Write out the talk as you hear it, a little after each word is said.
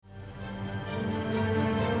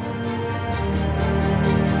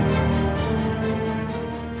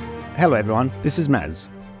Hello everyone, this is Maz.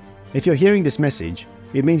 If you're hearing this message,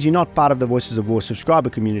 it means you're not part of the Voices of War subscriber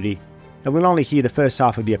community and will only hear the first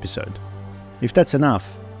half of the episode. If that's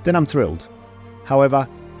enough, then I'm thrilled. However,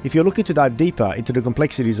 if you're looking to dive deeper into the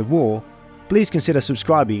complexities of war, please consider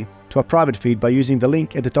subscribing to our private feed by using the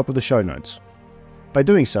link at the top of the show notes. By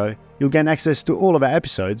doing so, you'll gain access to all of our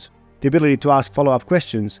episodes, the ability to ask follow-up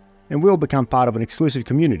questions, and will become part of an exclusive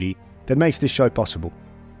community that makes this show possible.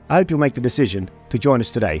 I hope you'll make the decision to join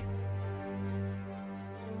us today.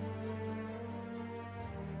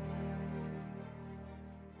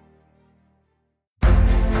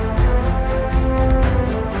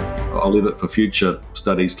 I'll leave it for future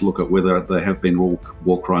studies to look at whether there have been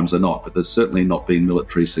war crimes or not, but there's certainly not been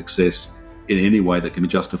military success in any way that can be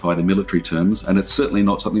justified in military terms, and it's certainly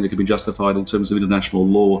not something that can be justified in terms of international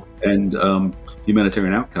law and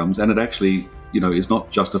humanitarian outcomes, and it actually is not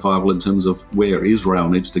justifiable in terms of where Israel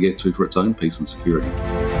needs to get to for its own peace and security.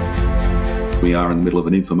 We are in the middle of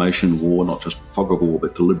an information war, not just fog of war,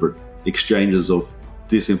 but deliberate exchanges of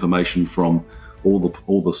disinformation from all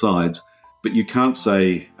the sides. But you can't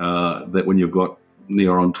say that when you've got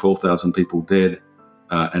near on 12,000 people dead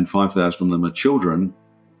and 5,000 of them are children,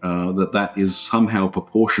 that is somehow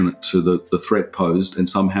proportionate to the threat posed and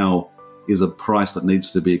somehow is a price that needs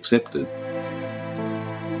to be accepted.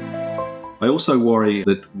 I also worry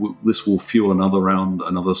that this will fuel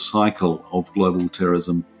another cycle of global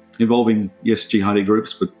terrorism involving, yes, jihadi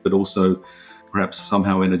groups, but also perhaps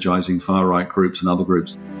somehow energizing far-right groups and other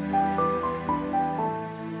groups.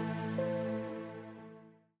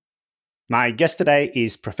 My guest today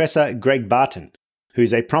is Professor Greg Barton, who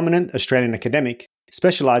is a prominent Australian academic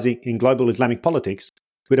specialising in global Islamic politics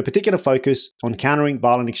with a particular focus on countering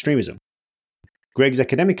violent extremism. Greg's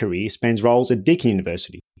academic career spans roles at Deakin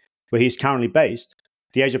University, where he is currently based,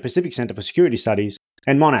 the Asia Pacific Centre for Security Studies,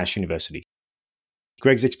 and Monash University.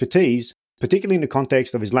 Greg's expertise, particularly in the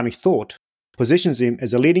context of Islamic thought, positions him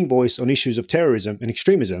as a leading voice on issues of terrorism and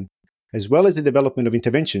extremism, as well as the development of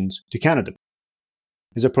interventions to counter them.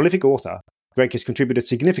 As a prolific author, Greg has contributed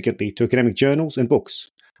significantly to academic journals and books,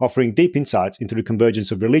 offering deep insights into the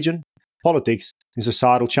convergence of religion, politics, and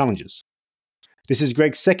societal challenges. This is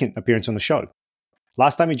Greg's second appearance on the show.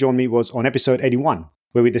 Last time he joined me was on episode 81,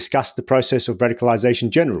 where we discussed the process of radicalisation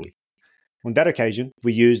generally. On that occasion,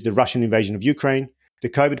 we used the Russian invasion of Ukraine, the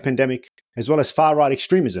COVID pandemic, as well as far-right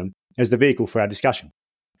extremism as the vehicle for our discussion.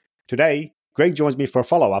 Today, Greg joins me for a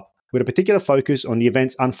follow-up with a particular focus on the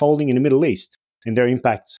events unfolding in the Middle East and their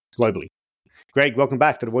impacts globally. Greg, welcome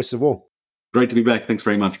back to the Voices of War. Great to be back. Thanks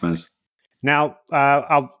very much, Maz. Now,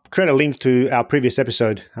 I'll create a link to our previous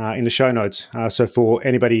episode in the show notes. So for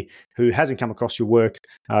anybody who hasn't come across your work,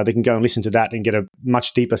 they can go and listen to that and get a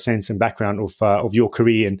much deeper sense and background of your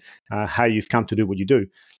career and how you've come to do what you do.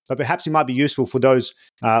 But perhaps it might be useful for those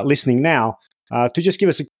listening now to just give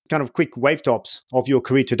us a kind of quick wave tops of your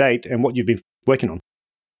career to date and what you've been working on.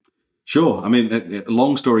 Sure. I mean,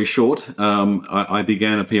 long story short, I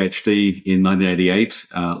began a PhD in 1988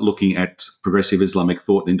 looking at progressive Islamic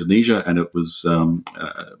thought in Indonesia, and it was a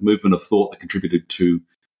movement of thought that contributed to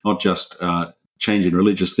not just change in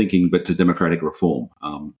religious thinking, but to democratic reform.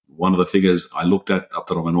 One of the figures I looked at,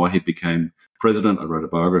 Abdul Rahman Wahid, became president. I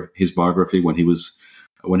wrote his biography when he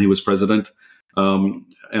was president, and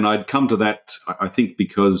I'd come to that, I think,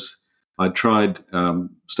 because I tried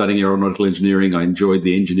studying aeronautical engineering. I enjoyed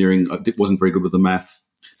the engineering. I wasn't very good with the math.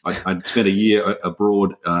 I'd spent a year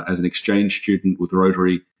abroad as an exchange student with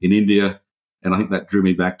Rotary in India, and I think that drew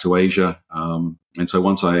me back to Asia. And so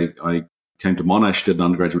once I came to Monash, did an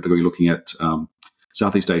undergraduate degree looking at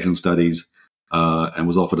Southeast Asian studies, and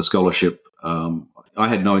was offered a scholarship. I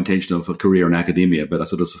had no intention of a career in academia, but I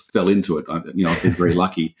sort of fell into it. I've been very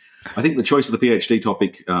lucky. I think the choice of the PhD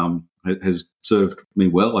topic has served me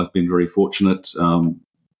well. I've been very fortunate.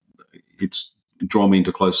 It's drawn me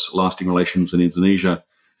into close, lasting relations in Indonesia.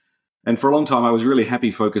 And for a long time, I was really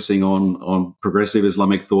happy focusing on progressive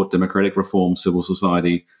Islamic thought, democratic reform, civil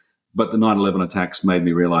society. But the 9/11 attacks made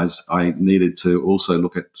me realize I needed to also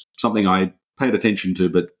look at something I paid attention to,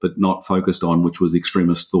 but not focused on, which was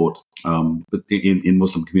extremist thought but in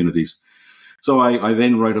Muslim communities. So I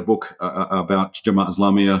then wrote a book about Jamaat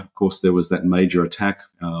Islamiyah. Of course, there was that major attack,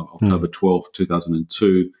 October 12th,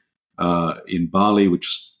 2002, in Bali,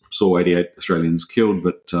 which saw 88 Australians killed,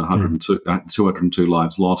 but 202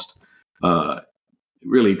 lives lost.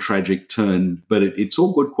 Really tragic turn, but it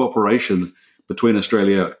saw good cooperation between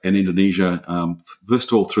Australia and Indonesia,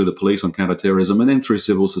 first of all through the police on counter-terrorism and then through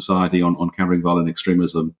civil society on countering violent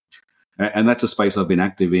extremism. And that's a space I've been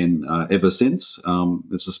active in ever since.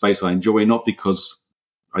 It's a space I enjoy, not because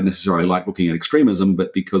I necessarily like looking at extremism,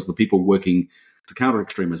 but because the people working to counter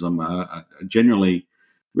extremism are generally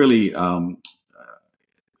really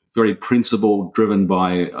very principle driven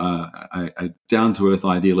by a down-to-earth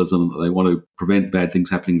idealism that they want to prevent bad things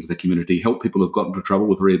happening to the community, help people who've got into trouble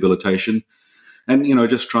with rehabilitation, and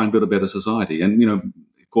just try and build a better society. And of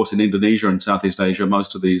course, in Indonesia and Southeast Asia,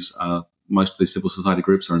 most of these civil society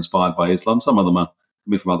groups are inspired by Islam. Some of them are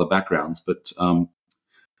coming from other backgrounds, but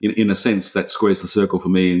in a sense, that squares the circle for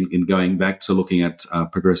me in going back to looking at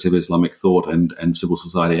progressive Islamic thought and civil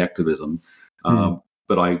society activism.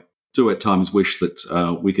 But I do at times wish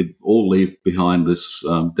that we could all leave behind this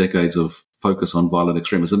decades of focus on violent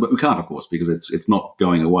extremism, but we can't, of course, because it's not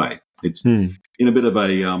going away. It's in a bit of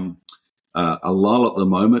a lull at the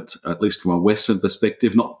moment, at least from a Western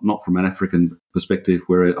perspective, not from an African perspective,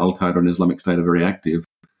 where Al-Qaeda and Islamic State are very active.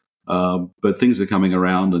 But things are coming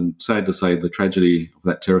around, and sad to say, the tragedy of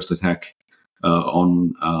that terrorist attack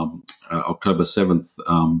on October 7th,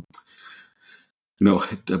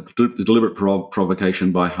 deliberate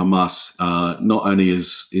provocation by Hamas not only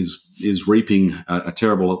is reaping a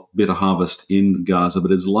terrible bitter harvest in Gaza,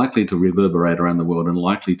 but is likely to reverberate around the world and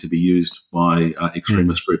likely to be used by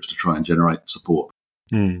extremist groups to try and generate support.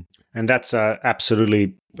 And that's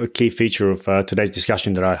absolutely a key feature of today's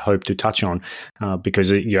discussion that I hope to touch on,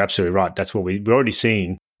 because you're absolutely right. That's what we're already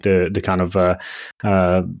seeing, the kind of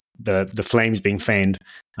the flames being fanned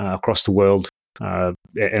across the world,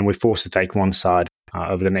 and we're forced to take one side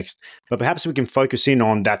over the next. But perhaps we can focus in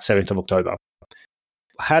on that 7th of October.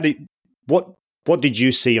 What did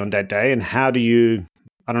you see on that day, and how do you,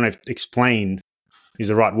 I don't know if explain is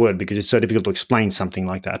the right word, because it's so difficult to explain something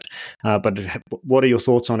like that. But what are your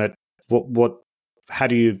thoughts on it? How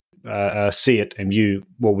do you see it and view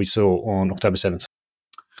what we saw on October 7th?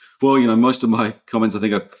 Well, most of my comments, I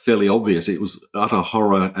think, are fairly obvious. It was utter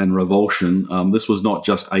horror and revulsion. This was not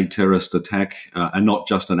just a terrorist attack and not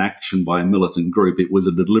just an action by a militant group. It was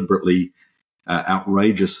a deliberately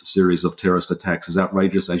outrageous series of terrorist attacks, as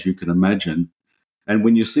outrageous as you can imagine. And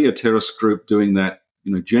when you see a terrorist group doing that,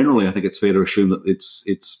 generally, I think it's fair to assume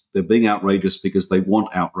that they're being outrageous because they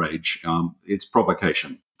want outrage. It's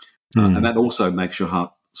provocation. And that also makes your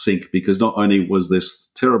heart sink, because not only was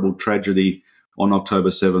this terrible tragedy on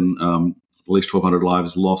October 7, at least 1,200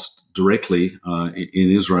 lives lost directly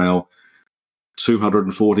in Israel,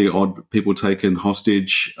 240 odd people taken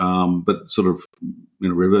hostage, but sort of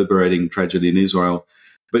reverberating tragedy in Israel.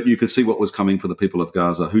 But you could see what was coming for the people of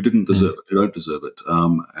Gaza, who didn't deserve it, who don't deserve it.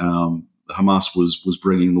 Hamas was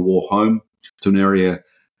bringing the war home to an area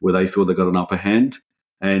where they feel they've got an upper hand.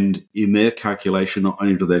 And in their calculation, not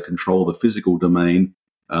only do they control the physical domain,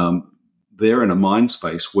 they're in a mind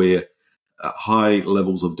space where high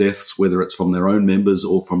levels of deaths, whether it's from their own members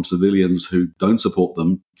or from civilians who don't support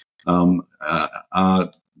them,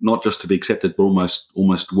 are not just to be accepted, but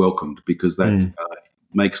almost welcomed, because that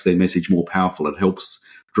makes their message more powerful. It helps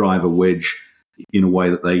drive a wedge in a way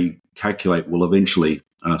that they calculate will eventually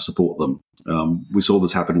support them. We saw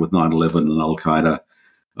this happen with 9/11 and Al-Qaeda.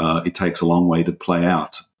 It takes a long way to play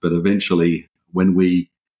out, but eventually when we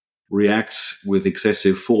react with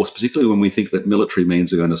excessive force, particularly when we think that military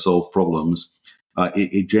means are going to solve problems,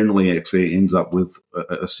 it generally actually ends up with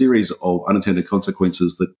a series of unintended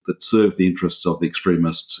consequences that serve the interests of the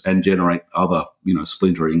extremists and generate other,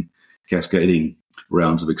 splintering, cascading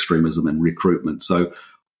rounds of extremism and recruitment. So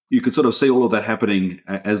you could sort of see all of that happening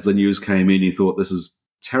as the news came in. You thought, this is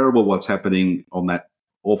terrible what's happening on that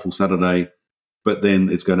awful Saturday, but then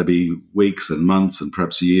it's going to be weeks and months and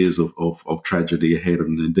perhaps years of tragedy ahead.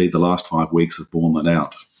 And indeed, the last 5 weeks have borne that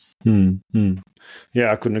out.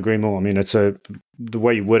 Yeah, I couldn't agree more. I mean, the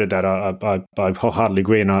way you worded that, I wholeheartedly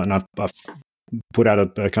agree. And I've put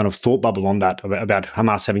out a kind of thought bubble on that about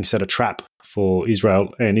Hamas having set a trap for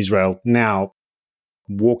Israel, and Israel now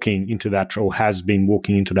walking into that, or has been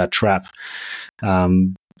walking into that trap,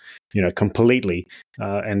 completely.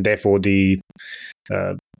 And therefore the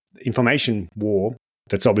information war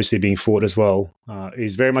that's obviously being fought as well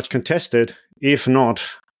is very much contested, if not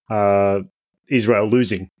Israel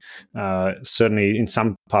losing, certainly in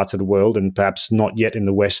some parts of the world, and perhaps not yet in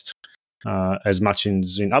the West as much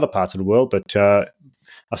as in other parts of the world. But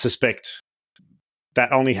I suspect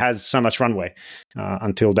that only has so much runway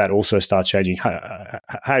until that also starts changing. How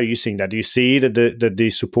are you seeing that? Do you see that the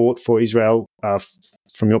support for Israel,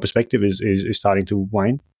 from your perspective, is starting to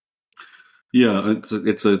wane? Yeah,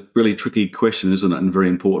 it's a really tricky question, isn't it? And very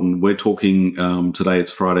important. We're talking today,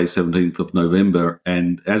 it's Friday, 17th of November.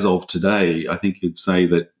 And as of today, I think you'd say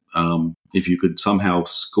that if you could somehow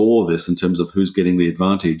score this in terms of who's getting the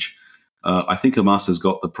advantage, I think Hamas has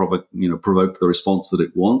got provoked the response that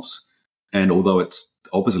it wants. And although it's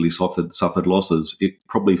obviously suffered losses, it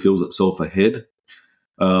probably feels itself ahead.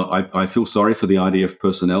 I feel sorry for the IDF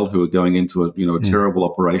personnel who are going into a terrible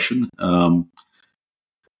operation.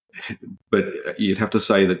 But you'd have to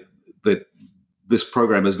say that this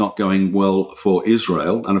program is not going well for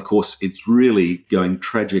Israel. And of course, it's really going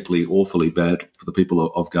tragically, awfully bad for the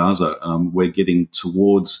people of Gaza. We're getting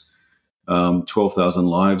towards 12,000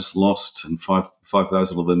 lives lost, and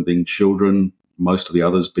 5,000 of them being children, most of the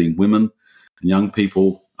others being women and young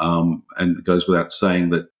people. And it goes without saying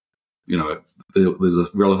that, there's a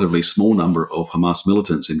relatively small number of Hamas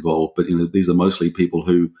militants involved, but, these are mostly people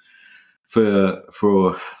who, for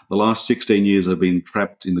the last 16 years, have been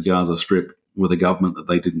trapped in the Gaza Strip with a government that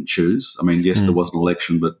they didn't choose. I mean, yes, there was an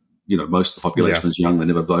election, but, most of the population is young. They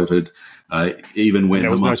never voted. Even when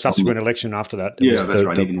there was Hamas no subsequent election after that. That's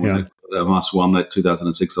right. Even when Hamas won that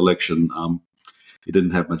 2006 election, it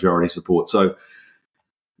didn't have majority support. So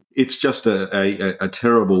it's just a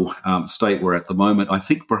terrible state we're at the moment. I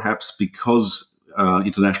think perhaps because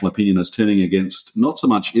international opinion is turning against not so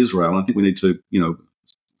much Israel. I think we need to,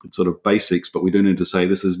 it's sort of basics, but we do need to say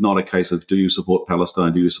this is not a case of do you support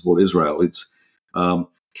Palestine, do you support Israel? It's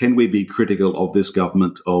can we be critical of this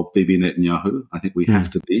government of Bibi Netanyahu? I think we have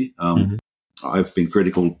to be. I've been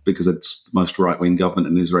critical because it's the most right-wing government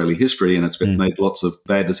in Israeli history, and it's made lots of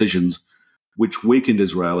bad decisions which weakened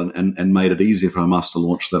Israel and made it easier for Hamas to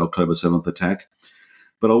launch that October 7th attack.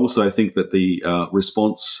 But I also think that the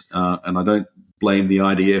response, and I don't blame the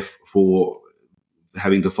IDF for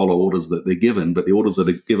having to follow orders that they're given, but the orders that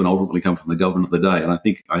are given ultimately come from the government of the day. And I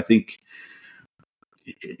think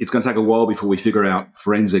it's going to take a while before we figure out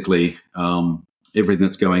forensically everything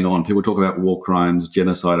that's going on. People talk about war crimes,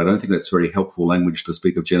 genocide. I don't think that's very helpful language to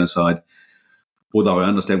speak of genocide, although I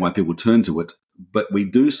understand why people turn to it. But we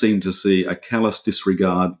do seem to see a callous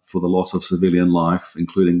disregard for the loss of civilian life,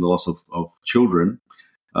 including the loss of children.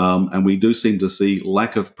 And we do seem to see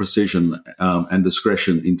lack of precision and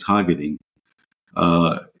discretion in targeting.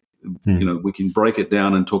 We can break it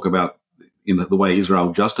down and talk about the way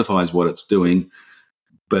Israel justifies what it's doing.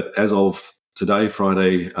 But as of today,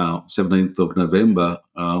 Friday, 17th of November,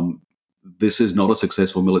 this is not a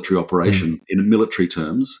successful military operation in military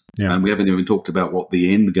terms. Yeah. And we haven't even talked about what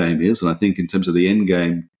the end game is. And I think in terms of the end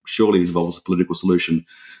game, surely involves a political solution,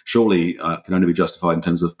 surely can only be justified in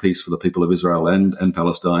terms of peace for the people of Israel and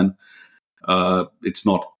Palestine. It's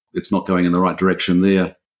not going in the right direction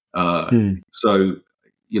there. So,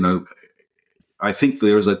 I think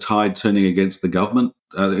there is a tide turning against the government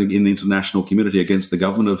in the international community, against the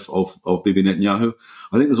government of Bibi Netanyahu.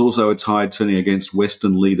 I think there's also a tide turning against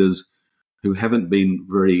Western leaders who haven't been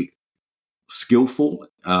very skillful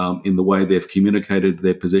in the way they've communicated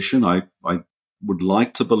their position. I would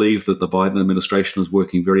like to believe that the Biden administration is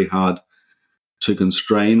working very hard to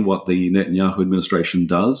constrain what the Netanyahu administration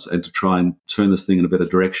does and to try and turn this thing in a better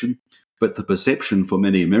direction. But the perception for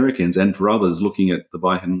many Americans and for others looking at the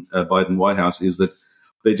Biden White House is that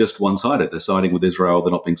they're just one-sided. They're siding with Israel.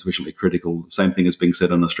 They're not being sufficiently critical. The same thing is being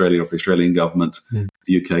said in Australia of the Australian government,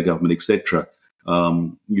 the UK government, etc.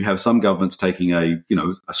 You have some governments taking a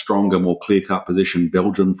stronger, more clear-cut position.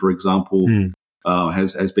 Belgium, for example,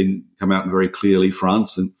 has been come out very clearly.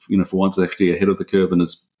 France, and for once, is actually ahead of the curve and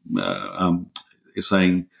is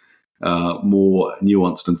saying more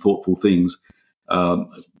nuanced and thoughtful things.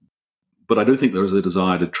 But I do think there is a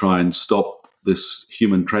desire to try and stop this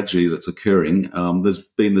human tragedy that's occurring. There's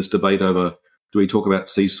been this debate over, do we talk about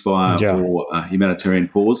ceasefire or humanitarian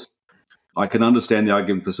pause? I can understand the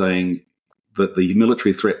argument for saying that the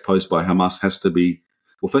military threat posed by Hamas has to be,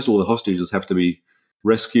 well, first of all, the hostages have to be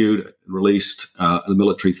rescued, released. The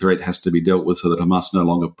military threat has to be dealt with so that Hamas no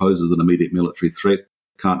longer poses an immediate military threat.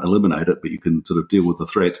 Can't eliminate it, but you can sort of deal with the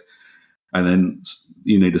threat. And then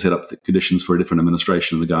you need to set up the conditions for a different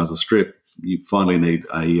administration in the Gaza Strip. You finally need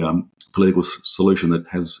a political solution that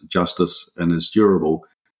has justice and is durable.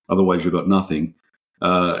 Otherwise, you've got nothing.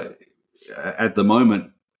 At the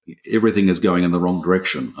moment, everything is going in the wrong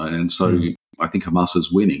direction. And so I think Hamas is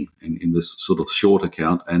winning in this sort of short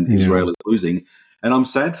account, and Israel is losing. And I'm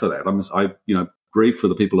sad for that. I grieve for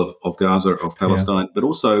the people of Gaza, of Palestine, but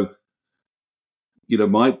also,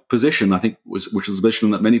 my position, I think, which is a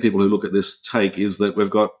position that many people who look at this take, is that we've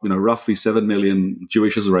got, roughly 7 million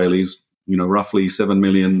Jewish Israelis, roughly 7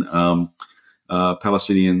 million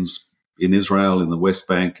Palestinians in Israel, in the West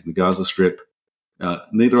Bank, in the Gaza Strip.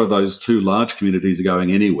 Neither of those two large communities are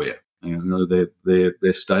going anywhere.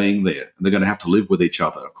 They're staying there, and they're going to have to live with each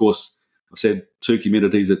other. Of course, I've said two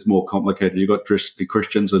communities, it's more complicated. You've got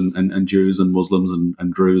Christians and Jews and Muslims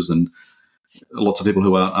and Druze and lots of people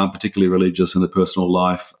who aren't particularly religious in their personal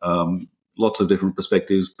life, lots of different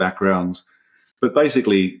perspectives, backgrounds. But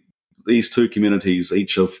basically, these two communities,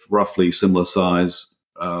 each of roughly similar size,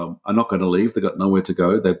 are not going to leave. They've got nowhere to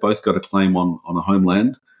go. They've both got a claim on a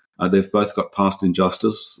homeland. They've both got past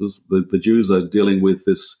injustices. The Jews are dealing with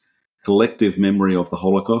this collective memory of the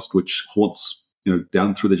Holocaust, which haunts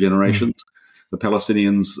down through the generations. The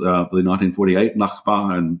Palestinians, the 1948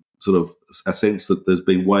 Nakba, and sort of a sense that there's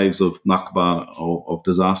been waves of Nakba, of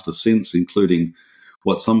disaster since, including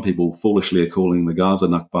what some people foolishly are calling the Gaza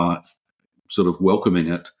Nakba, sort of welcoming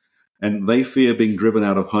it. And they fear being driven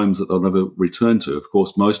out of homes that they'll never return to. Of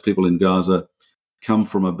course, most people in Gaza come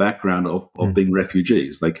from a background of being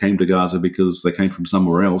refugees. They came to Gaza because they came from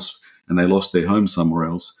somewhere else and they lost their home somewhere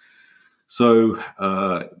else. So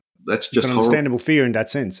that's just an understandable fear in that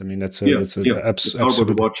sense. I mean, it's horrible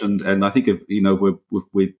to watch. And I think if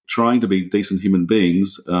we're trying to be decent human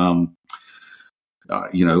beings,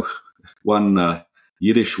 one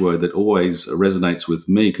Yiddish word that always resonates with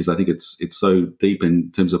me, because I think it's so deep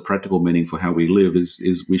in terms of practical meaning for how we live,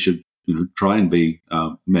 is we should try and be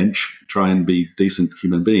mensch, try and be decent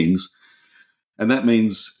human beings, and that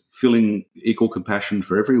means feeling equal compassion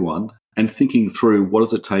for everyone and thinking through what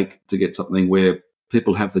does it take to get something where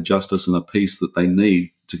people have the justice and the peace that they need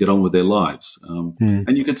to get on with their lives.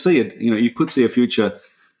 And you can see it. You could see a future.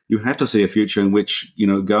 You have to see a future in which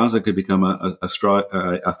Gaza could become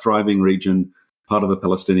a thriving region, part of a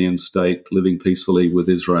Palestinian state, living peacefully with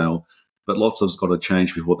Israel. But lots has got to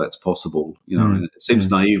change before that's possible. And it seems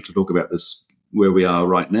naive to talk about this where we are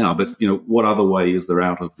right now. But what other way is there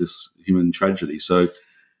out of this human tragedy? So,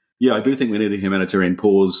 yeah, I do think we need a humanitarian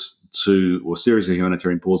pause or series of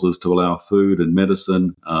humanitarian pauses to allow food and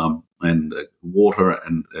medicine and water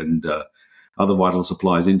and other vital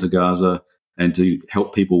supplies into Gaza, and to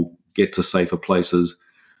help people get to safer places.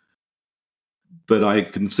 But I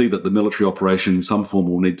can see that the military operation in some form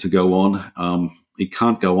will need to go on. It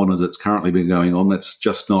can't go on as it's currently been going on. That's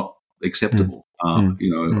just not acceptable.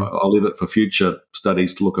 I'll leave it for future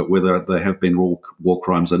studies to look at whether there have been war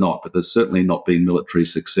crimes or not. But there's certainly not been military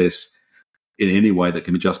success in any way that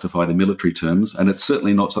can be justified in military terms. And it's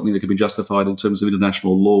certainly not something that can be justified in terms of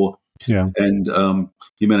international law and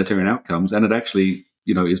humanitarian outcomes. And it actually,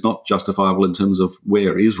 is not justifiable in terms of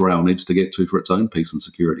where Israel needs to get to for its own peace and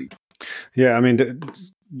security. Yeah, I mean,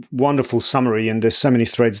 wonderful summary, and there's so many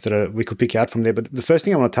threads that we could pick out from there. But the first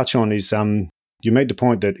thing I want to touch on is you made the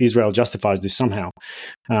point that Israel justifies this somehow.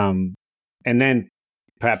 And then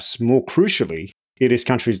perhaps more crucially, it is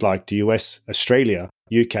countries like the US, Australia,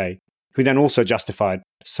 UK, who then also justify it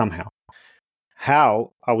somehow.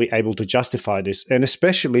 How are we able to justify this? And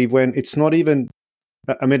especially when it's not even,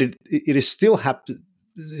 it is still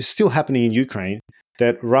happening in Ukraine,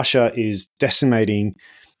 that Russia is decimating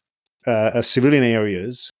civilian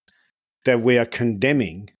areas that we are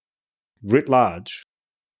condemning writ large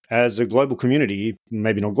as a global community,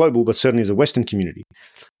 maybe not global, but certainly as a Western community.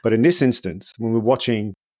 But in this instance, when we're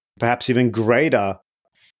watching perhaps even greater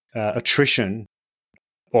attrition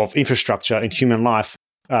of infrastructure and human life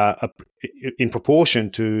in proportion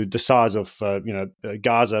to the size of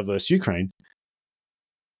Gaza versus Ukraine,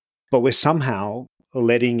 but we're somehow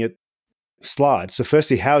letting it slide. So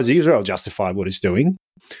firstly, how is Israel justify what it's doing?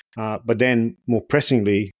 But then more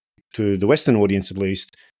pressingly, to the Western audience at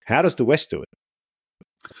least, how does the West do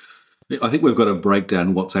it? I think we've got to break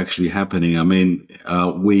down what's actually happening. I mean,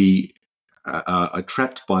 we are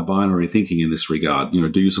trapped by binary thinking in this regard.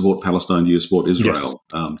 Do you support Palestine? Do you support Israel?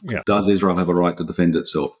 Yes. Does Israel have a right to defend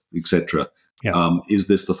itself, etc.? Yeah. Is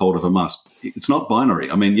this the fault of Hamas? It's not binary.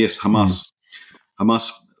 I mean, yes, Hamas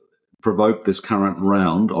provoked this current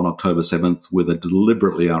round on October 7th with a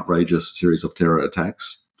deliberately outrageous series of terror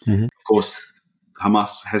attacks. Mm-hmm. Of course,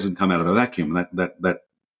 Hamas hasn't come out of a vacuum. That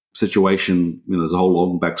situation, there's a whole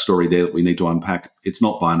long backstory there that we need to unpack. It's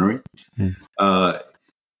not binary.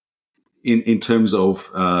 In terms of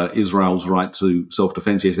Israel's right to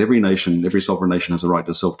self-defense, yes, every sovereign nation has a right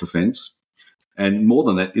to self-defense. And more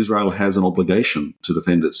than that, Israel has an obligation to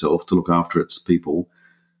defend itself, to look after its people.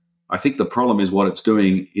 I think the problem is what it's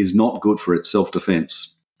doing is not good for its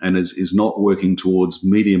self-defense and is not working towards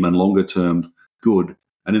medium and longer term good.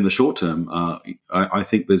 And in the short term, I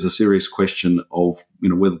think there's a serious question of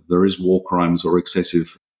whether there is war crimes or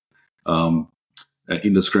excessive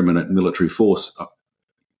indiscriminate military force.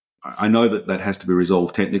 I know that has to be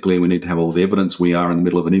resolved technically. We need to have all the evidence. We are in the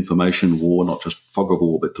middle of an information war, not just fog of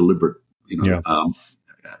war, but deliberate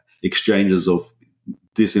exchanges of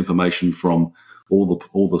disinformation from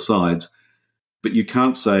all the sides. But you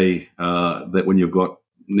can't say that when you've got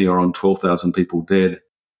near on 12,000 people dead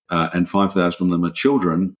and 5,000 of them are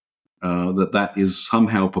children, that is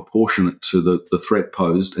somehow proportionate to the threat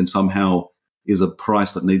posed and somehow is a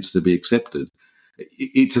price that needs to be accepted.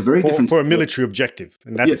 it's a very different for a military objective,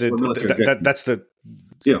 and that's yes, for a military objective. that's the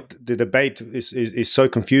Yeah. the debate is so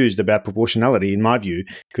confused about proportionality, in my view,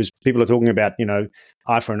 because people are talking about,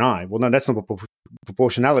 eye for an eye. Well, no, that's not what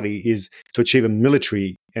proportionality is, to achieve a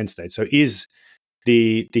military end state. So is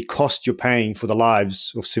the cost you're paying for the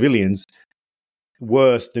lives of civilians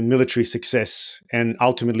worth the military success and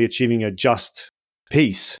ultimately achieving a just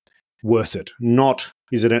peace worth it? Not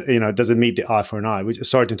is it does it meet the eye for an eye?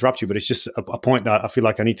 Sorry to interrupt you, but it's just a point that I feel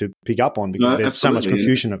like I need to pick up on, because there's so much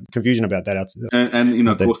confusion about that outside. And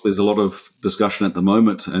of course, there's a lot of discussion at the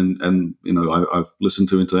moment, and I've listened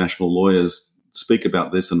to international lawyers speak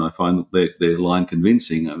about this, and I find that their line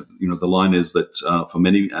convincing. The line is that for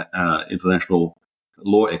many international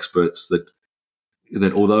law experts,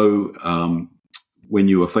 that although when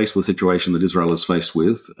you are faced with a situation that Israel is faced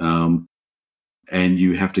with, and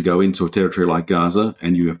you have to go into a territory like Gaza,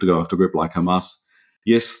 and you have to go after a group like Hamas,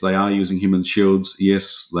 yes, they are using human shields.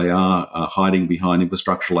 Yes, they are hiding behind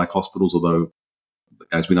infrastructure like hospitals, although,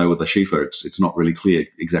 as we know with the Shifa, it's not really clear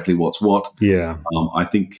exactly what's what. Yeah. I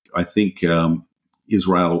think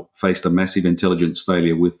Israel faced a massive intelligence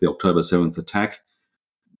failure with the October 7th attack,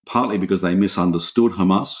 partly because they misunderstood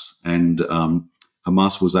Hamas, and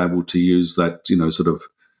Hamas was able to use that,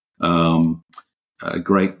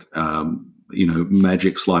 great,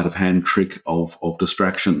 magic sleight of hand trick of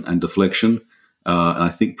distraction and deflection. And I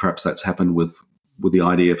think perhaps that's happened with the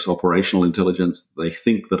IDF's operational intelligence. They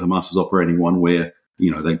think that Hamas is operating one where,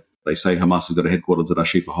 they say Hamas has got a headquarters at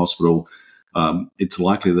Ashifa Hospital. It's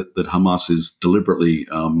likely that Hamas is deliberately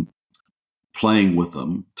playing with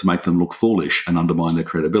them to make them look foolish and undermine their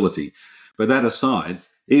credibility. But that aside,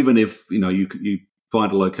 even if, you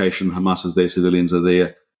find a location, Hamas is there, civilians are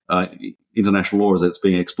there, international law, as it's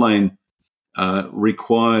being explained,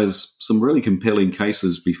 requires some really compelling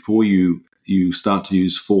cases before you start to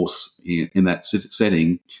use force in that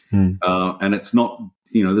setting. And it's not,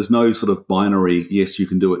 there's no sort of binary, yes, you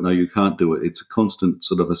can do it, no, you can't do it. It's a constant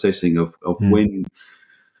sort of assessing of when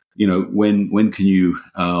can you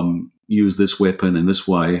use this weapon in this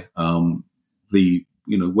way. The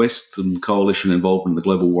Western coalition involvement in the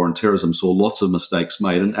global war on terrorism saw lots of mistakes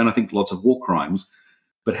made, and I think lots of war crimes.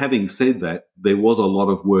 But having said that, there was a lot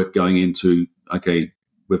of work going into, okay,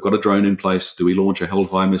 we've got a drone in place. Do we launch a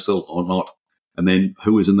Hellfire missile or not? And then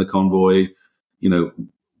who is in the convoy?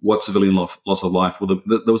 What civilian loss of life? Well,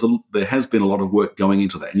 there has been a lot of work going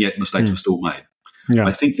into that, and yet mistakes were still made. Yeah,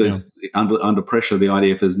 I think that under pressure, the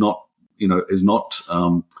IDF is not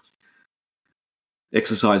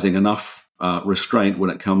exercising enough restraint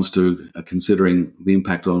when it comes to considering the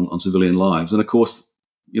impact on civilian lives. And of course,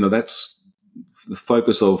 that's the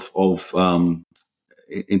focus of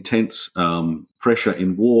intense pressure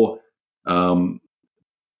in war,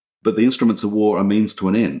 but the instruments of war are means to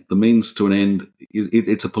an end. The means to an end,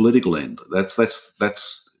 it's a political end.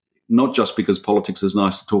 That's not just because politics is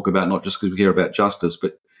nice to talk about, not just because we care about justice,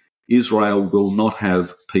 but Israel will not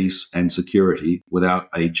have peace and security without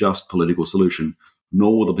a just political solution,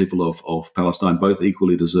 nor will the people of Palestine. Both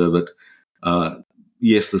equally deserve it.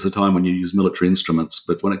 Yes, there's a time when you use military instruments,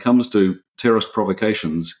 but when it comes to terrorist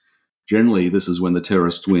provocations, generally this is when the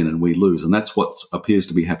terrorists win and we lose. And that's what appears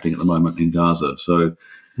to be happening at the moment in Gaza. So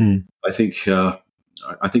I think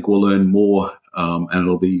we'll learn more, and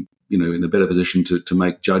it'll be, in a better position to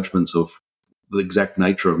make judgments of the exact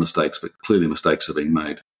nature of mistakes, but clearly mistakes are being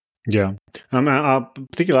made. Yeah. I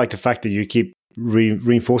particularly like the fact that you keep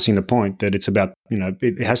reinforcing the point that it's about,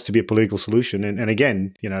 it has to be a political solution. And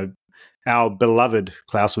again, our beloved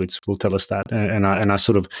Clausewitz will tell us that, and I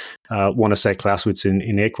sort of want to say Clausewitz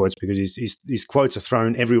in air quotes, because his quotes are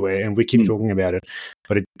thrown everywhere, and we keep talking about it,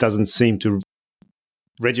 but it doesn't seem to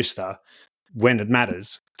register when it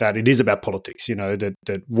matters that it is about politics.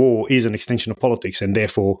 That war is an extension of politics, and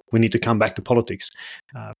therefore we need to come back to politics,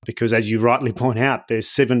 because as you rightly point out, there's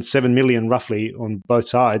 7 million roughly on both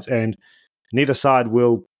sides, and neither side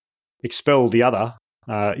will expel the other,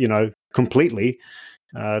 completely.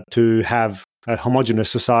 To have a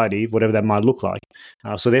homogenous society, whatever that might look like.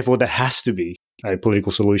 So therefore, there has to be a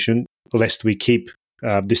political solution, lest we keep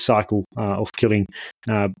this cycle of killing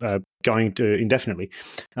going indefinitely.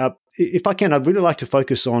 If I can, I'd really like to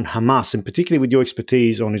focus on Hamas, and particularly with your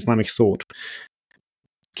expertise on Islamic thought.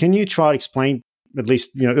 Can you try to explain, at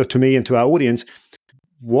least to me and to our audience,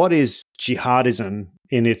 what is jihadism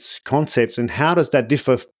in its concepts, and how does that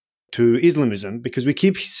differ to Islamism? Because we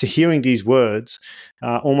keep hearing these words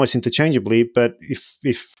almost interchangeably, but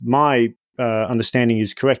if my understanding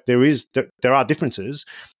is correct, there are differences,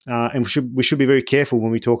 and we should be very careful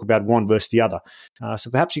when we talk about one versus the other. So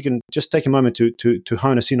perhaps you can just take a moment to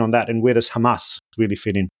hone us in on that, and where does Hamas really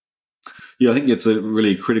fit in? Yeah, I think it's a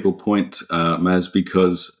really critical point, Maz,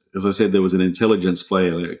 because, as I said, there was an intelligence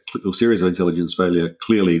failure, a series of intelligence failure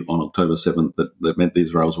clearly on October 7th that meant the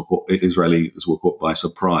Israelis were caught by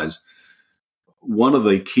surprise. One of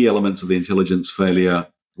the key elements of the intelligence failure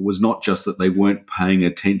was not just that they weren't paying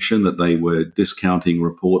attention, that they were discounting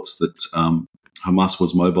reports that Hamas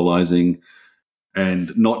was mobilizing,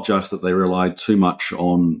 and not just that they relied too much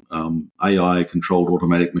on AI-controlled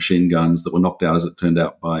automatic machine guns that were knocked out, as it turned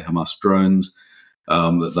out, by Hamas drones,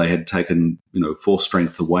 that they had taken, force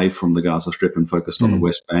strength away from the Gaza Strip and focused on the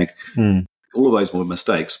West Bank. All of those were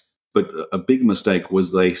mistakes. But a big mistake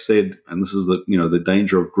was they said, and this is the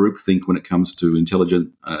danger of groupthink when it comes to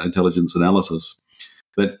intelligence analysis,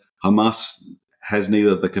 that Hamas has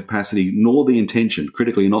neither the capacity nor the intention,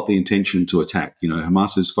 critically not the intention, to attack.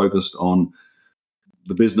 Hamas is focused on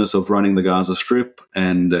the business of running the Gaza Strip,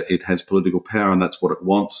 and it has political power, and that's what it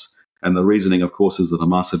wants. And the reasoning, of course, is that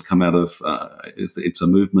Hamas had come out of it's a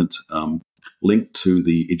movement linked to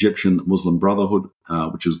the Egyptian Muslim Brotherhood,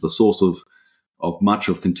 which is the source of much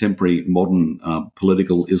of contemporary modern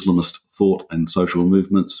political Islamist thought and social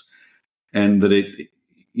movements, and that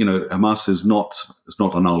Hamas is not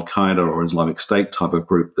an Al Qaeda or Islamic State type of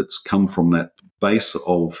group that's come from that base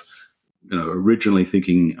of originally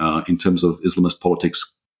thinking in terms of Islamist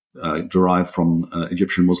politics derived from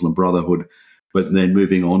Egyptian Muslim Brotherhood, but then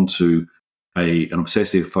moving on to an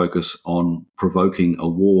obsessive focus on provoking a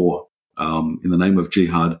war in the name of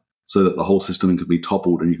jihad, so that the whole system could be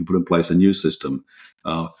toppled and you can put in place a new system.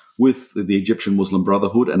 With the Egyptian Muslim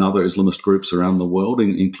Brotherhood and other Islamist groups around the world,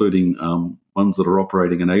 including ones that are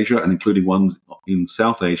operating in Asia and including ones in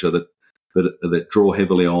South Asia that draw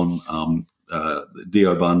heavily on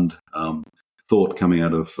Deoband thought coming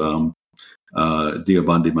out of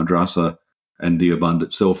Deobandi Madrasa and Deoband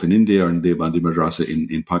itself in India and Deobandi Madrasa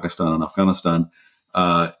in Pakistan and Afghanistan.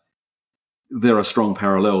 There are strong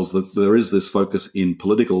parallels. There is this focus in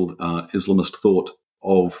political Islamist thought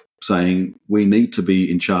of saying we need to be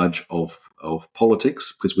in charge of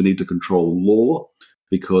politics because we need to control law,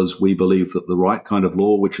 because we believe that the right kind of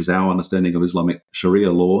law, which is our understanding of Islamic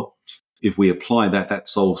Sharia law, if we apply that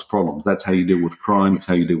solves problems. That's how you deal with crime. It's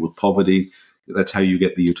how you deal with poverty. That's how you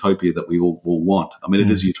get the utopia that we all want. I mean,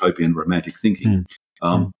 it is utopian romantic thinking.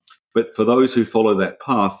 But for those who follow that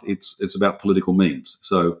path, it's about political means.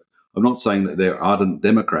 So I'm not saying that they're ardent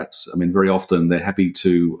Democrats. I mean, very often they're happy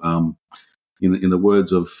to, in the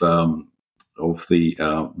words of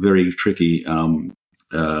the very tricky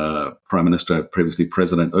Prime Minister, previously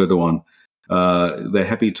President Erdogan, they're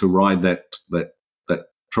happy to ride that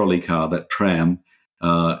trolley car, that tram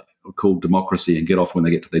called democracy, and get off when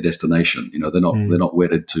they get to their destination. They're not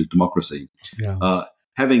wedded to democracy. Yeah.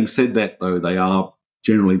 Having said that, though, they are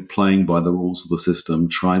generally playing by the rules of the system,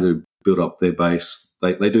 trying to build up their base.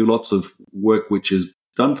 They do lots of work which is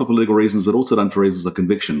done for political reasons, but also done for reasons of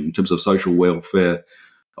conviction in terms of social welfare,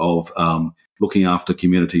 of looking after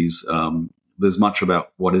communities. There's much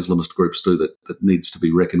about what Islamist groups do that needs to be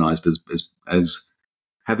recognised as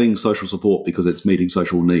having social support because it's meeting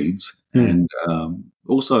social needs, and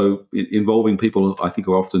also involving people, I think,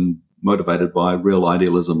 are often motivated by real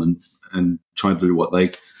idealism and trying to do what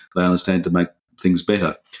they understand to make things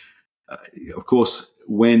better. Of course,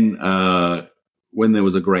 when there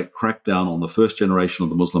was a great crackdown on the first generation of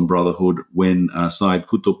the Muslim Brotherhood, when Sayyid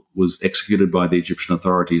Qutb was executed by the Egyptian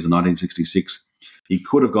authorities in 1966, he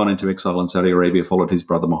could have gone into exile in Saudi Arabia, followed his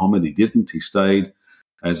brother Muhammad. He didn't. He stayed.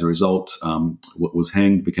 As a result, was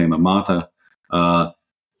hanged, became a martyr.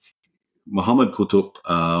 Muhammad Qutb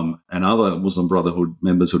and other Muslim Brotherhood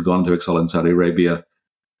members who had gone into exile in Saudi Arabia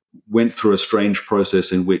went through a strange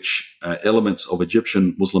process in which elements of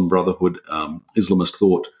Egyptian Muslim Brotherhood Islamist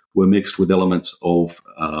thought were mixed with elements of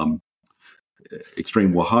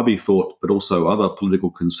extreme Wahhabi thought, but also other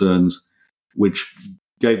political concerns, which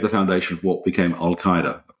gave the foundation of what became Al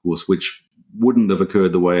Qaeda, of course, which wouldn't have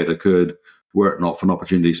occurred the way it occurred were it not for an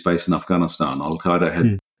opportunity space in Afghanistan. Al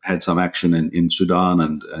Qaeda had some action in Sudan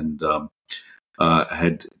and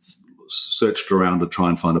had searched around to try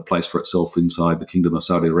and find a place for itself inside the Kingdom of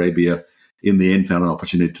Saudi Arabia. In the end, found an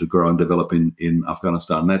opportunity to grow and develop in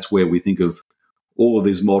Afghanistan. That's where we think of all of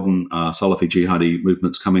these modern Salafi jihadi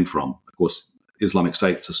movements coming from. Of course, Islamic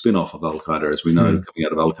State is a spin-off of Al Qaeda, as we know, coming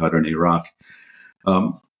out of Al Qaeda in Iraq.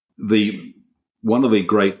 One of the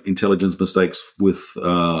great intelligence mistakes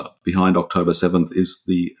behind October 7th is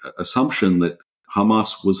the assumption that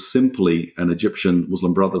Hamas was simply an Egyptian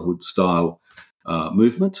Muslim Brotherhood style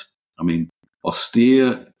movement. I mean,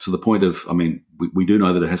 austere to the point of, we do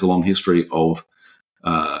know that it has a long history of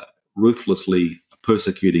ruthlessly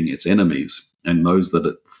persecuting its enemies and those that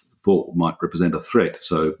it thought might represent a threat.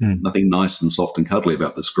 So nothing nice and soft and cuddly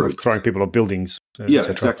about this group. Like throwing people off buildings. Yeah,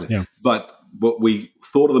 exactly. Yeah. But what we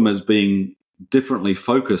thought of them as being differently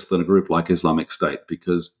focused than a group like Islamic State,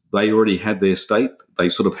 because they already had their state. They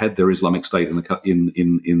sort of had their Islamic State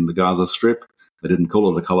in the Gaza Strip. They didn't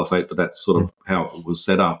call it a caliphate, but that's sort of how it was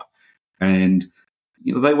set up. And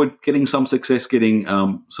they were getting some success, getting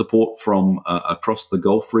support from across the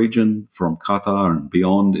Gulf region, from Qatar and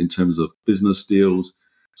beyond, in terms of business deals.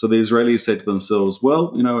 So the Israelis said to themselves,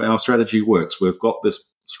 well, our strategy works. We've got this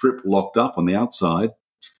strip locked up on the outside.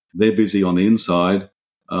 They're busy on the inside.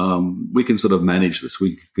 We can sort of manage this.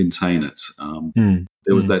 We can contain it.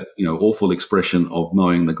 There was that, awful expression of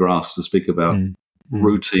mowing the grass, to speak about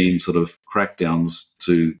routine sort of crackdowns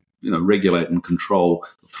to, regulate and control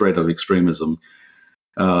the threat of extremism.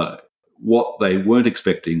 What they weren't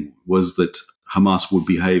expecting was that Hamas would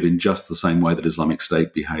behave in just the same way that Islamic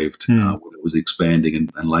State behaved when it was expanding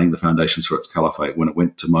and laying the foundations for its caliphate, when it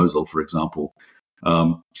went to Mosul, for example.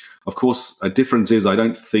 Of course, a difference is I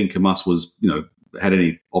don't think Hamas was, had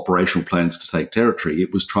any operational plans to take territory.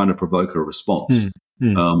 It was trying to provoke a response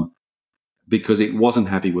because it wasn't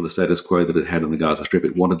happy with the status quo that it had in the Gaza Strip.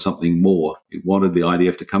 It wanted something more. It wanted the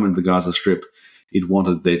IDF to come into the Gaza Strip. It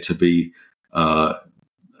wanted there to be a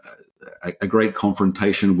great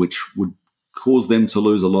confrontation, which would cause them to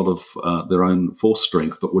lose a lot of their own force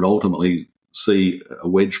strength, but would ultimately see a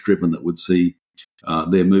wedge driven that would see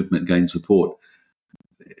their movement gain support.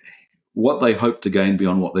 What they hoped to gain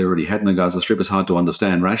beyond what they already had in the Gaza Strip is hard to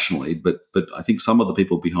understand rationally, but I think some of the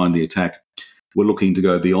people behind the attack were looking to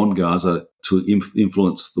go beyond Gaza to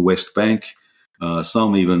influence the West Bank.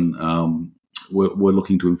 Some even were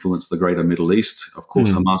looking to influence the greater Middle East. Of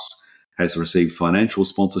course, Hamas has received financial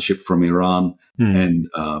sponsorship from Iran and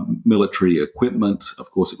military equipment.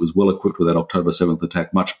 Of course, it was well equipped with that October 7th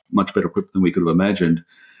attack, much better equipped than we could have imagined.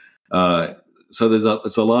 So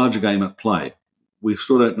it's a larger game at play. We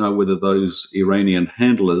still don't know whether those Iranian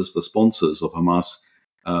handlers, the sponsors of Hamas,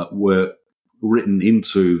 were written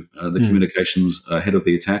into the communications ahead of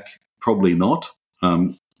the attack. Probably not. I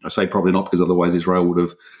say probably not because otherwise Israel would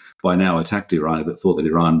have by now attacked Iran, but thought that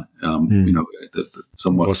Iran,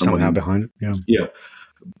 somehow behind it. Yeah.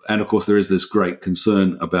 And of course, there is this great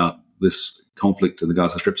concern about this conflict in the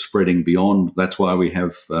Gaza Strip spreading beyond. That's why we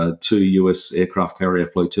have 2 US aircraft carrier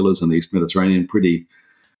flotillas in the East Mediterranean. Pretty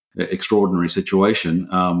extraordinary situation,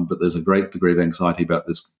 but there's a great degree of anxiety about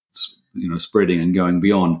this, spreading and going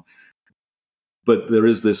beyond. But there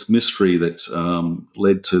is this mystery that's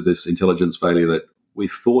led to this intelligence failure that we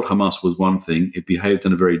thought Hamas was one thing. It behaved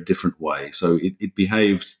in a very different way. So it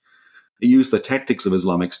used the tactics of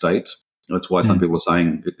Islamic State. That's why some people are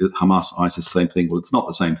saying Hamas, ISIS, same thing. Well, it's not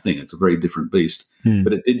the same thing. It's a very different beast.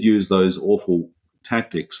 But it did use those awful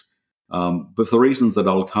tactics. But for the reasons that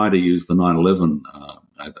Al-Qaeda used the 9/11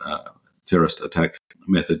 terrorist attack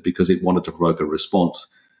method, because it wanted to provoke a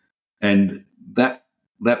response. And that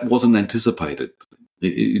wasn't anticipated.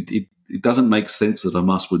 It doesn't make sense that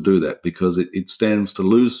Hamas would do that because it stands to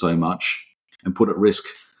lose so much and put at risk.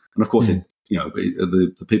 And of course,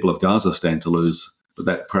 the people of Gaza stand to lose, but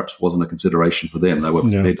that perhaps wasn't a consideration for them. They were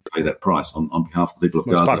prepared to pay that price on behalf of the people of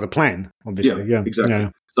Gaza. It's part of the plan, obviously. Yeah, exactly. Yeah.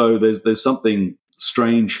 So there's something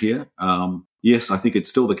strange here. Yes, I think it's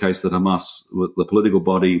still the case that Hamas, the political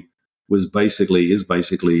body, is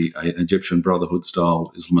basically an Egyptian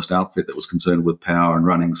Brotherhood-style Islamist outfit that was concerned with power and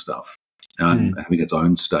running stuff and having its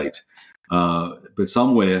own state. But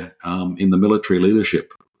somewhere in the military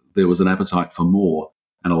leadership, there was an appetite for more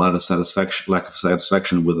and a lack of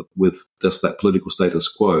satisfaction with just that political status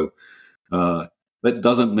quo. That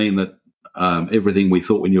doesn't mean that everything we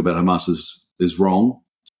thought we knew about Hamas is wrong.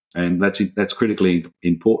 And that's critically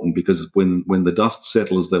important because when the dust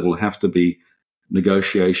settles, there will have to be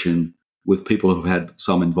negotiation with people who've had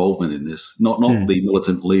some involvement in this, not the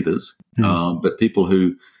militant leaders, but people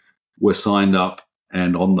who were signed up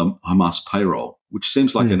and on the Hamas payroll, which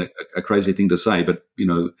seems like a crazy thing to say. But,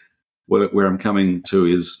 where I'm coming to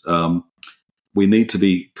is we need to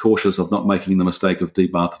be cautious of not making the mistake of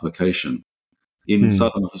de-Baathification. In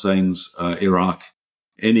Saddam Hussein's Iraq,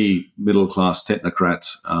 any middle-class technocrat,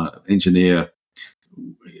 engineer,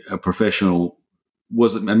 a professional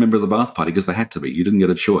was a member of the Ba'ath Party because they had to be. You didn't get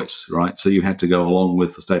a choice, right? So you had to go along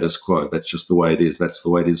with the status quo. That's just the way it is. That's the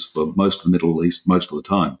way it is for most of the Middle East most of the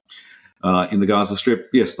time. In the Gaza Strip,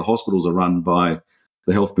 yes, the hospitals are run by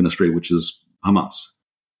the health ministry, which is Hamas.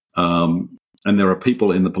 And there are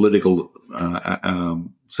people in the political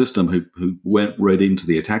system who weren't read into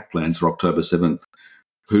the attack plans for October 7th,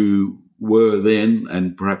 who were then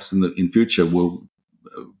and perhaps in future will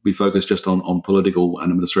be focused just on political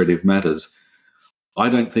and administrative matters. I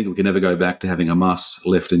don't think we can ever go back to having Hamas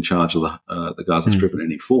left in charge of the Gaza Strip in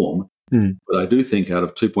any form. But I do think out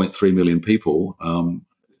of 2.3 million people,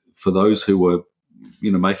 for those who were,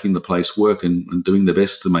 making the place work and doing their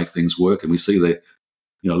best to make things work, and we see the,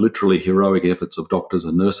 literally heroic efforts of doctors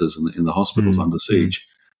and nurses in the hospitals under siege,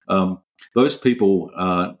 those people,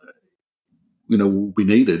 will be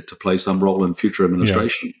needed to play some role in future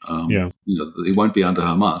administration. It won't be under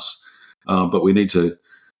Hamas, but we need to,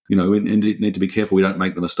 we need to be careful we don't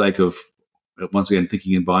make the mistake of, once again,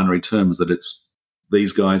 thinking in binary terms that it's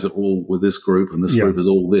these guys are all with this group and this group is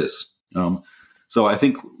all this. So I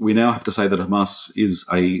think we now have to say that Hamas is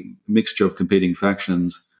a mixture of competing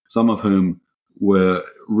factions, some of whom were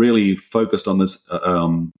really focused on this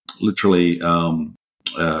Armageddon,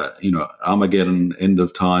 end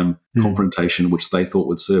of time confrontation, which they thought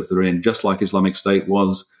would serve their end, just like Islamic State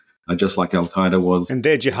was, just like Al Qaeda was. And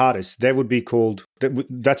they're jihadists. They would be called.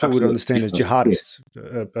 That's what we would understand as jihadists,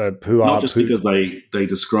 who are not just because they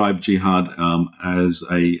describe jihad as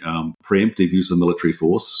a preemptive use of military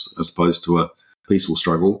force as opposed to a peaceful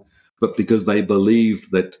struggle, but because they believe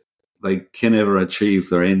that they can never achieve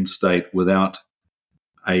their end state without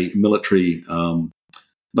a military,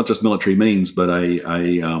 not just military means, but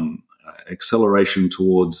a acceleration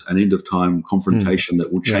towards an end of time confrontation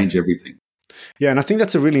that will change everything. Yeah, and I think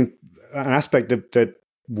that's an aspect that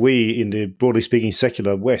we in the broadly speaking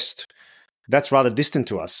secular West, that's rather distant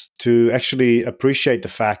to us, to actually appreciate the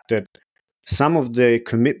fact that some of their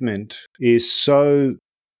commitment is so.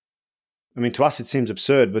 I mean, to us it seems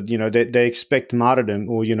absurd, but they expect martyrdom,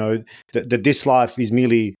 or that this life is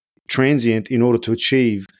merely transient in order to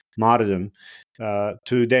achieve martyrdom,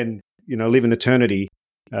 to then live in eternity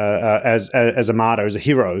as a martyr, as a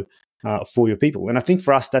hero for your people. And I think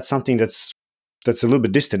for us that's something that's a little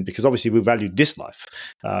bit distant, because obviously we value this life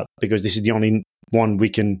because this is the only one we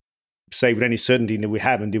can say with any certainty that we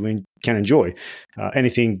have and that we can enjoy.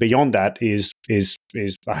 Anything beyond that is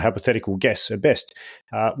a hypothetical guess at best.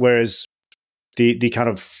 Whereas the kind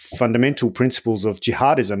of fundamental principles of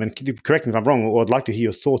jihadism, and correct me if I'm wrong, or I'd like to hear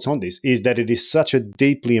your thoughts on this, is that it is such a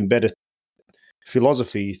deeply embedded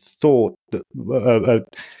philosophy, thought,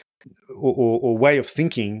 or way of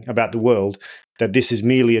thinking about the world, that this is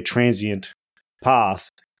merely a transient path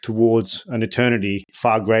towards an eternity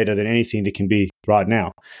far greater than anything that can be right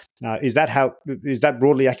now. Is that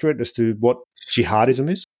broadly accurate as to what jihadism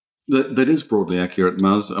is? That is broadly accurate,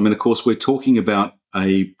 Maz. I mean, of course, we're talking about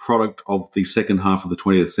a product of the second half of the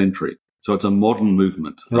 20th century. So it's a modern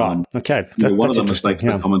movement. Right. Okay. One of the mistakes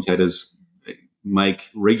that commentators make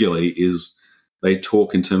regularly is they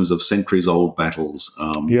talk in terms of centuries-old battles.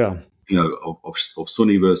 Of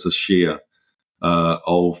Sunni versus Shia,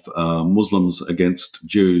 of Muslims against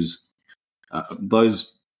Jews.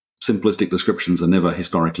 Those simplistic descriptions are never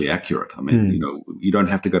historically accurate. I mean, you don't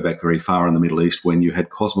have to go back very far in the Middle East when you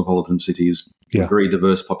had cosmopolitan cities, very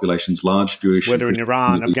diverse populations, large Jewish, whether in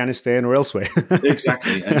Iran, Afghanistan, or elsewhere.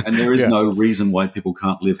 Exactly, and there is no reason why people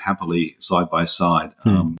can't live happily side by side.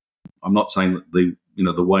 I'm not saying that the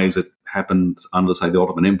ways it happened under, say, the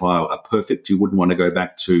Ottoman Empire are perfect. You wouldn't want to go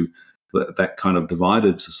back to that kind of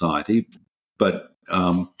divided society, but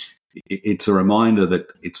it's a reminder that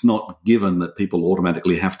it's not given that people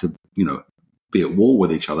automatically have to, be at war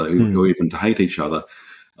with each other or even to hate each other.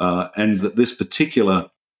 And that this particular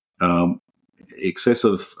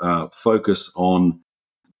excessive focus on,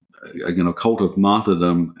 cult of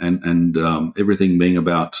martyrdom and everything being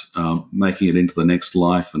about making it into the next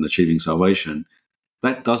life and achieving salvation,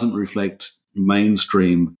 that doesn't reflect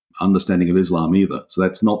mainstream understanding of Islam either. So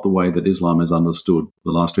that's not the way that Islam has understood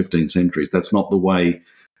the last 15 centuries. That's not the way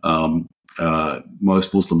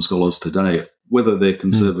most Muslim scholars today, whether they're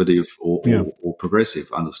conservative or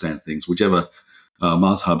progressive, understand things, whichever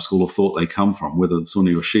mazhab school of thought they come from, whether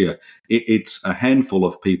Sunni or Shia. It's a handful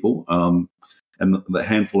of people, and the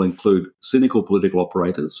handful include cynical political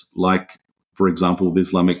operators, like, for example, the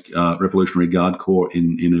Islamic Revolutionary Guard Corps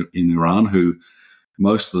in Iran, who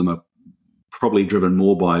most of them are probably driven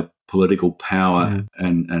more by political power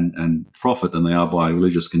and profit than they are by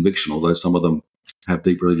religious conviction, although some of them have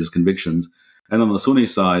deep religious convictions. And on the Sunni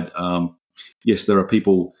side, yes, there are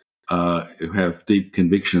people who have deep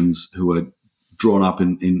convictions who are drawn up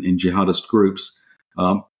in jihadist groups.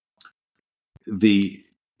 The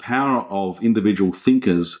power of individual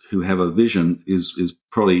thinkers who have a vision is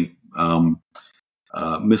probably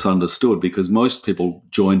misunderstood, because most people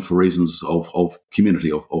join for reasons of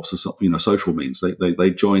community, of social means.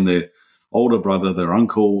 They join their older brother, their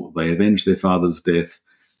uncle, they avenge their father's death,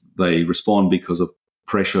 they respond because of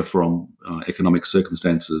pressure from economic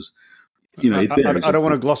circumstances. It varies. I don't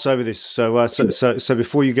want to gloss over this. So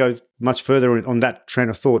before you go much further on that train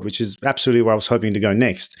of thought, which is absolutely where I was hoping to go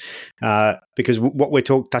next, because what we're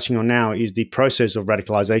touching on now is the process of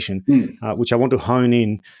radicalization, which I want to hone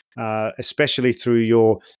in, especially through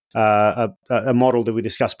your a model that we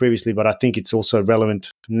discussed previously, but I think it's also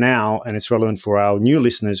relevant now, and it's relevant for our new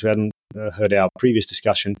listeners who hadn't heard our previous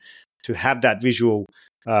discussion, to have that visual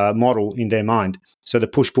model in their mind. So the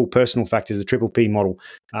push-pull personal factors, the triple P model,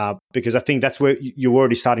 because I think that's where you're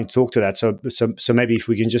already starting to talk to that. So maybe if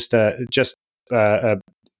we can just go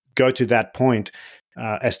to that point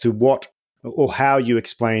as to what or how you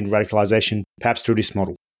explain radicalization, perhaps through this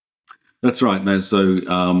model. That's right, Naz.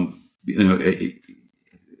 So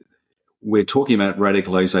we're talking about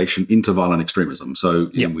radicalization into violent extremism.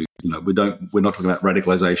 So we're not talking about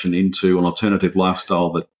radicalization into an alternative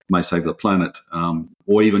lifestyle that may save the planet,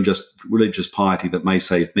 or even just religious piety that may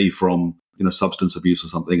save me from substance abuse or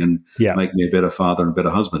something and make me a better father and a better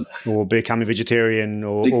husband, or become a vegetarian,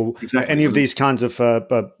 or exactly. Any of these kinds of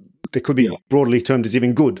that could be broadly termed as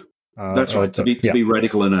even good. That's right. To be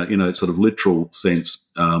radical in a sort of literal sense,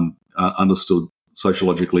 understood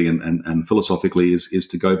sociologically and philosophically, is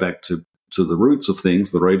to go back to the roots of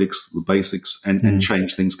things, the radix, the basics, and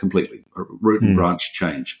change things completely. A root and branch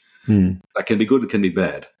change. That can be good, it can be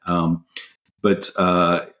bad. But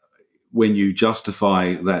when you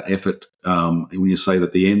justify that effort, when you say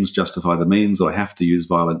that the ends justify the means, I have to use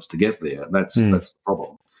violence to get there, that's the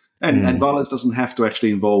problem. And violence doesn't have to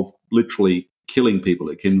actually involve literally killing people.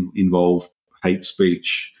 It can involve hate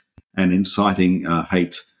speech and inciting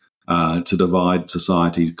hate to divide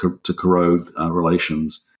society, to corrode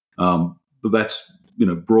relations. But that's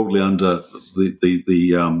broadly under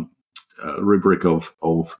the rubric of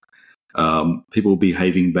people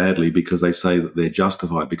behaving badly because they say that they're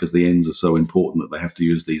justified because the ends are so important that they have to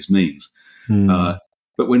use these means. But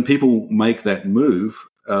when people make that move,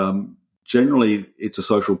 generally it's a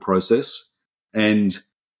social process, and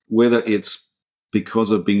whether it's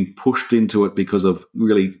because of being pushed into it because of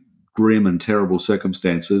really grim and terrible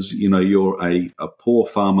circumstances, you're a poor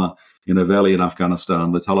farmer in a valley in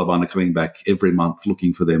Afghanistan, the Taliban are coming back every month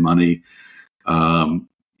looking for their money.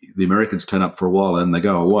 The Americans turn up for a while and they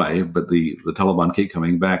go away, but the Taliban keep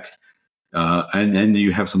coming back. And then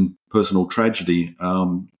you have some personal tragedy,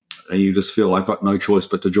 and you just feel I've got no choice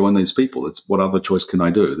but to join these people. It's what other choice can I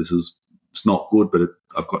do? It's not good, but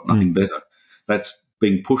I've got nothing better. That's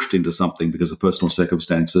being pushed into something because of personal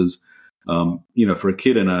circumstances. For a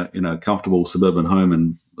kid in a comfortable suburban home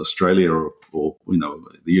in Australia or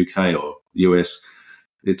the UK or the US,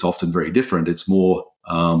 it's often very different. It's more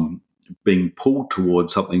being pulled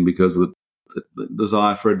towards something because of the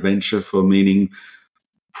desire for adventure, for meaning,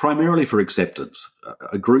 primarily for acceptance.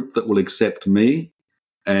 A group that will accept me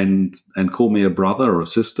and call me a brother or a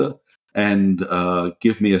sister and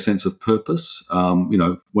give me a sense of purpose.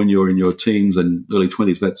 When you're in your teens and early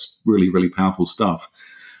 20s, that's really, really powerful stuff.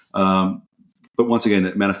 But once again,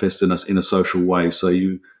 it manifests in a social way. So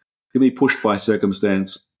you can be pushed by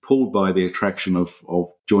circumstance, pulled by the attraction of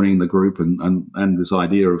joining the group and this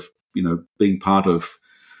idea of being part of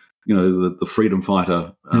the freedom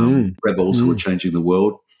fighter rebels who are changing the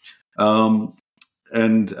world.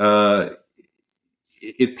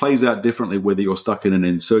 It plays out differently whether you're stuck in an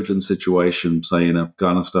insurgent situation, say in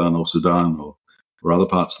Afghanistan or Sudan or other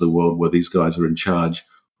parts of the world where these guys are in charge,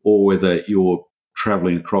 or whether you're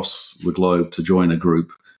traveling across the globe to join a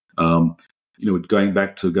group. Going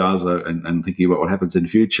back to Gaza and thinking about what happens in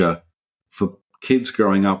future, for kids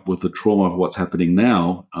growing up with the trauma of what's happening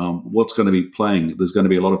now, what's going to be playing? There's going to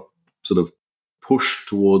be a lot of sort of push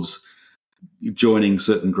towards joining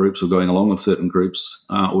certain groups or going along with certain groups,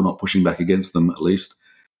 or not pushing back against them at least.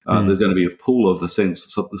 There's going to be a pull of the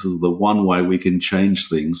sense that this is the one way we can change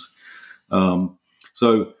things.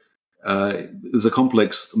 So there's a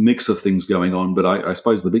complex mix of things going on, but I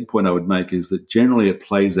suppose the big point I would make is that generally it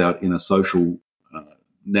plays out in a social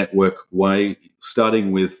network way,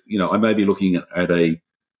 starting with, I may be looking at a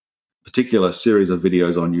particular series of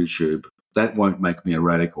videos on YouTube. That won't make me a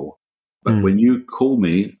radical. But when you call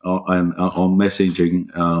me on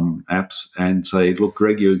messaging apps and say, look,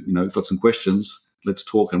 Greg, you've got some questions, let's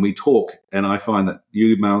talk, and we talk, and I find that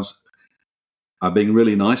you, Maz, are being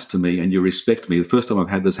really nice to me and you respect me. The first time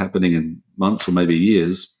I've had this happening in months or maybe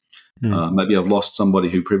years, maybe I've lost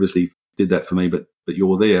somebody who previously did that for me, but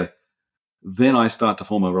you're there. Then I start to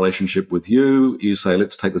form a relationship with you. You say,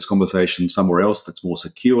 let's take this conversation somewhere else that's more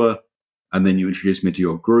secure. And then you introduce me to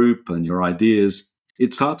your group and your ideas.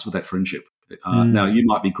 It starts with that friendship. Now, you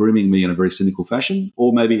might be grooming me in a very cynical fashion,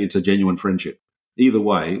 or maybe it's a genuine friendship. Either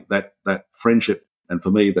way, that friendship, and for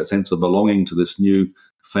me, that sense of belonging to this new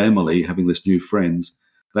family, having this new friends,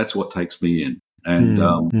 that's what takes me in. And,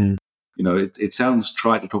 it sounds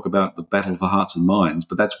trite to talk about the battle for hearts and minds,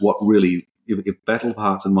 but that's what really, if battle for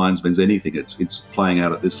hearts and minds means anything, it's playing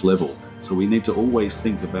out at this level. So we need to always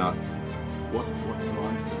think about what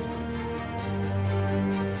drives those.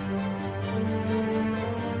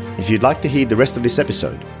 If you'd like to hear the rest of this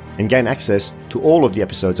episode and gain access to all of the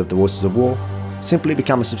episodes of The Voices of War, simply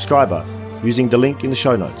become a subscriber using the link in the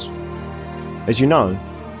show notes. As you know,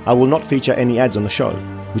 I will not feature any ads on the show,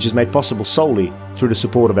 which is made possible solely through the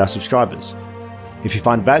support of our subscribers. If you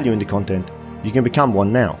find value in the content, you can become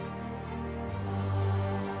one now.